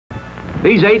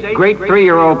These 8 great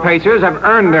 3-year-old pacers have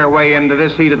earned their way into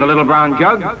this heat of the Little Brown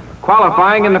Jug,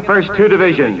 qualifying in the first 2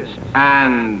 divisions.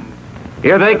 And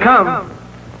here they come.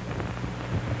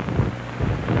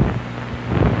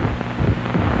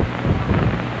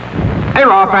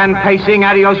 They're off and pacing.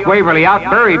 Adios Waverly out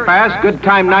very fast. Good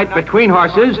time night between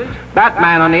horses.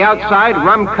 Batman on the outside,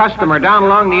 Rum Customer down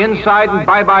along the inside, and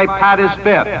Bye-Bye Pat is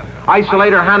 5th.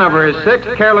 Isolator Hanover is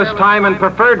 6th. Careless Time and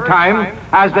Preferred Time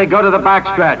as they go to the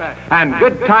backstretch. And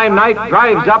Good Time Night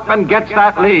drives up and gets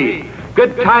that lead.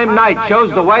 Good Time Night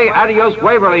shows the way. Adios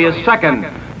Waverly is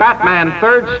 2nd. Batman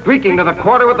 3rd, streaking to the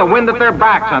quarter with the wind at their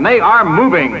backs, and they are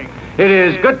moving. It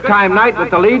is Good Time Night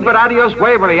with the lead, but Adios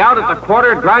Waverly out at the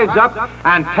quarter, drives up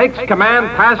and takes command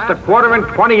past the quarter in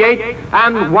 28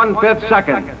 and 1/5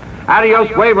 second. Adios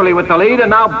Waverly with the lead,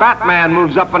 and now Batman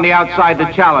moves up on the outside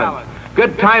to challenge.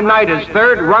 Good Time Night is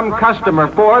 3rd, Rum Customer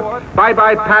 4th,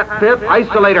 Bye-Bye Pat 5th,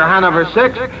 Isolator Hanover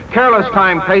 6th, Careless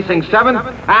Time pacing 7th,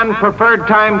 and Preferred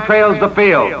Time trails the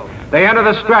field. They enter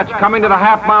the stretch, coming to the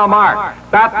half-mile mark.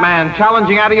 Batman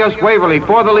challenging Adios Waverly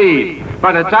for the lead.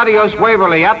 But it's Adios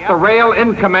Waverly at the rail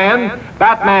in command.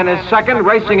 Batman is 2nd,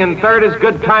 racing in 3rd is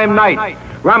Good Time Night.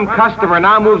 Rum Customer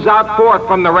now moves out 4th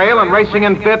from the rail, and racing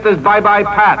in 5th is Bye-Bye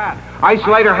Pat.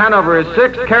 Isolator Hanover is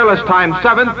 6th, Careless Time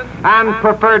 7th, and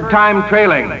Preferred Time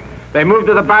trailing. They move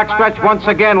to the backstretch once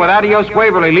again with Adios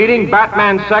Waverly leading.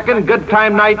 Batman 2nd, Good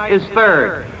Time Night is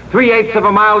 3rd. 3/8 of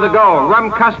a mile to go.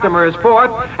 Rum Customer is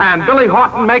 4th, and Billy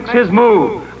Haughton makes his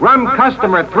move. Rum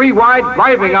Customer 3 wide,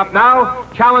 driving up now,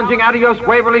 challenging Adios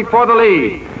Waverly for the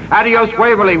lead. Adios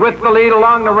Waverly with the lead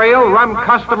along the rail. Rum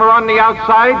Customer on the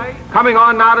outside, coming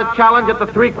on now to challenge at the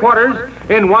 3/4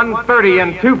 in 1:30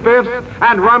 and 2/5,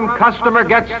 and Rum Customer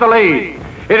gets the lead.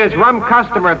 It is Rum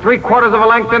Customer 3/4 of a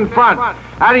length in front.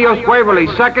 Adios Waverly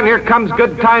 2nd. Here comes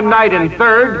Good Time Night in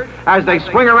 3rd. As they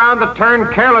swing around the turn,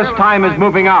 Careless Time is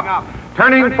moving up.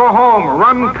 Turning for home,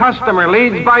 Rum Customer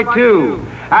leads by 2.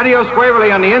 Adios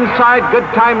Waverly on the inside, Good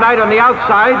Time Night on the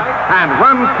outside, and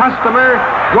Rum Customer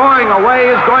drawing away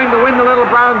is going to win the Little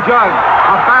Brown Jug.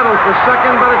 A battle for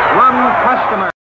 2nd, but it's Rum Customer.